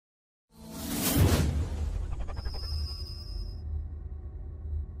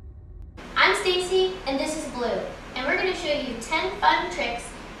you 10 fun tricks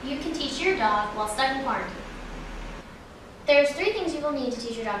you can teach your dog while stuck in quarantine. There's 3 things you will need to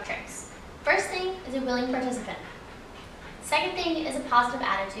teach your dog tricks. First thing is a willing participant. Second thing is a positive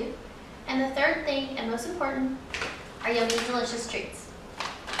attitude. And the third thing, and most important, are yummy, delicious treats.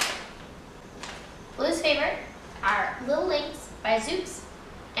 Blue's favorite are Little Lynx by Zooks,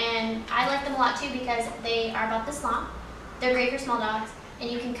 and I like them a lot too because they are about this long. They're great for small dogs, and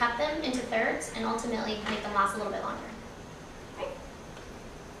you can cut them into thirds and ultimately make them last a little bit longer. Right?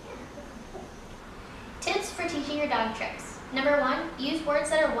 Tips for teaching your dog tricks. Number 1, use words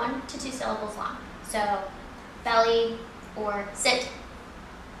that are 1 to 2 syllables long. So, belly or sit.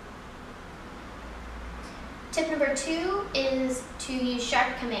 Tip number 2 is to use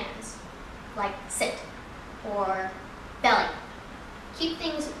sharp commands, like sit or belly. Keep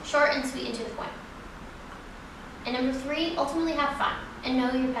things short and sweet and to the point. And number 3, ultimately have fun and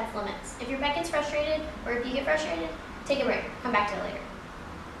know your pet's limits. If your pet gets frustrated, or if you get frustrated, take a break. Come back to it later.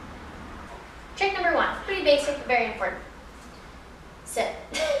 Trick number 1, pretty basic, but very important. Sit.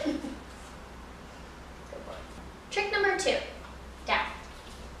 Trick number 2, down.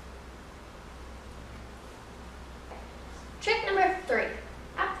 Trick number 3,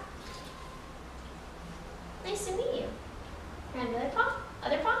 up. Nice to meet you. And other paw,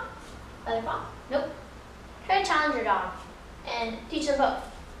 other paw, other paw. Nope. Try to challenge your dog and teach them both.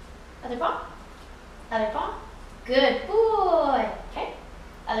 Other paw, other paw. Good boy. Okay.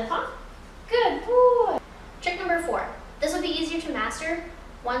 Other paw. Good boy. Trick number 4. This will be easier to master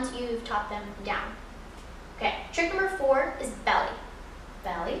once you've taught them down. Okay. Trick number 4 is belly.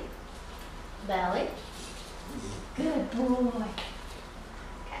 Belly. Belly. Good boy.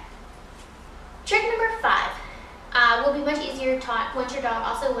 Okay. Trick number 5 will be much easier taught once your dog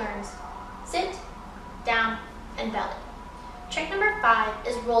also learns sit, down, and belly. Trick number 5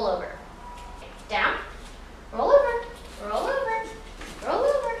 is roll over. Okay. Down, roll over, roll over, roll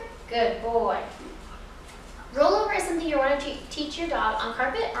over. Good boy. Roll over is something you want to teach your dog on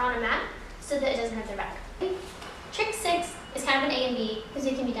carpet or on a mat so that it doesn't hurt their back. Trick 6 is kind of an A and B because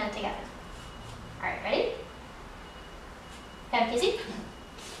it can be done together. All right, ready? Have a kissy?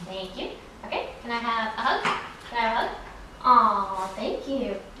 Thank you. Okay, can I have a hug? Can I have a hug? Aw, thank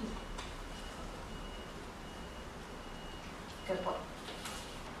you. Good boy.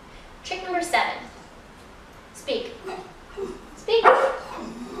 Trick number 7. Speak. Speak.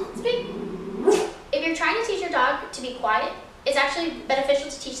 Speak. If you're trying to teach your dog to be quiet, it's actually beneficial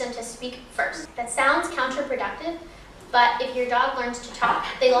to teach them to speak first. That sounds counterproductive, but if your dog learns to talk,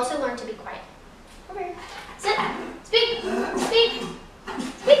 they'll also learn to be quiet. Over here. Sit. Speak. Speak.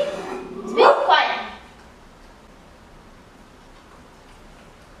 Speak. Speak. Quiet.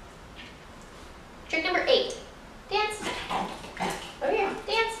 Trick number 8. Dance. Over here.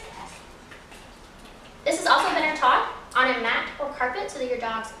 Dance. This is also better taught on a mat or carpet so that your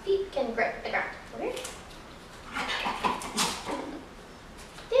dog's feet can grip the ground. Over here.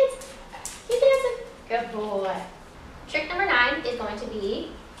 Dance. Keep dancing. Good boy. Trick number 9 is going to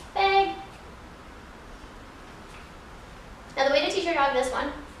be beg. Now the way to teach your dog this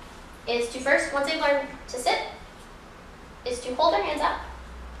one is to first, once they've learned to sit, is to hold their hands up.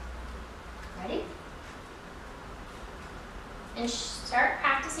 Ready? And start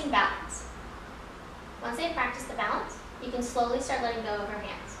practicing balance. Once they've practiced the balance, you can slowly start letting go of their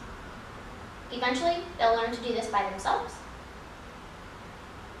hands. Eventually, they'll learn to do this by themselves.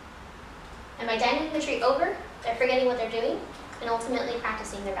 And by dangling the treat over, they're forgetting what they're doing and ultimately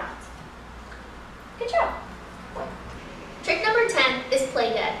practicing their balance. Good job. Trick number 10 is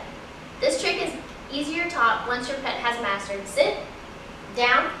play dead. This trick is easier taught once your pet has mastered sit,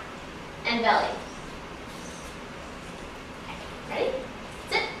 down, and belly. Okay, ready?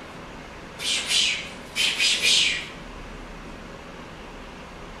 Sit.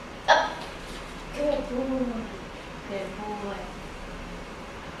 Up. Good boy. Good boy.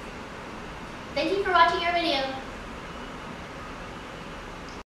 Thank you for watching our video.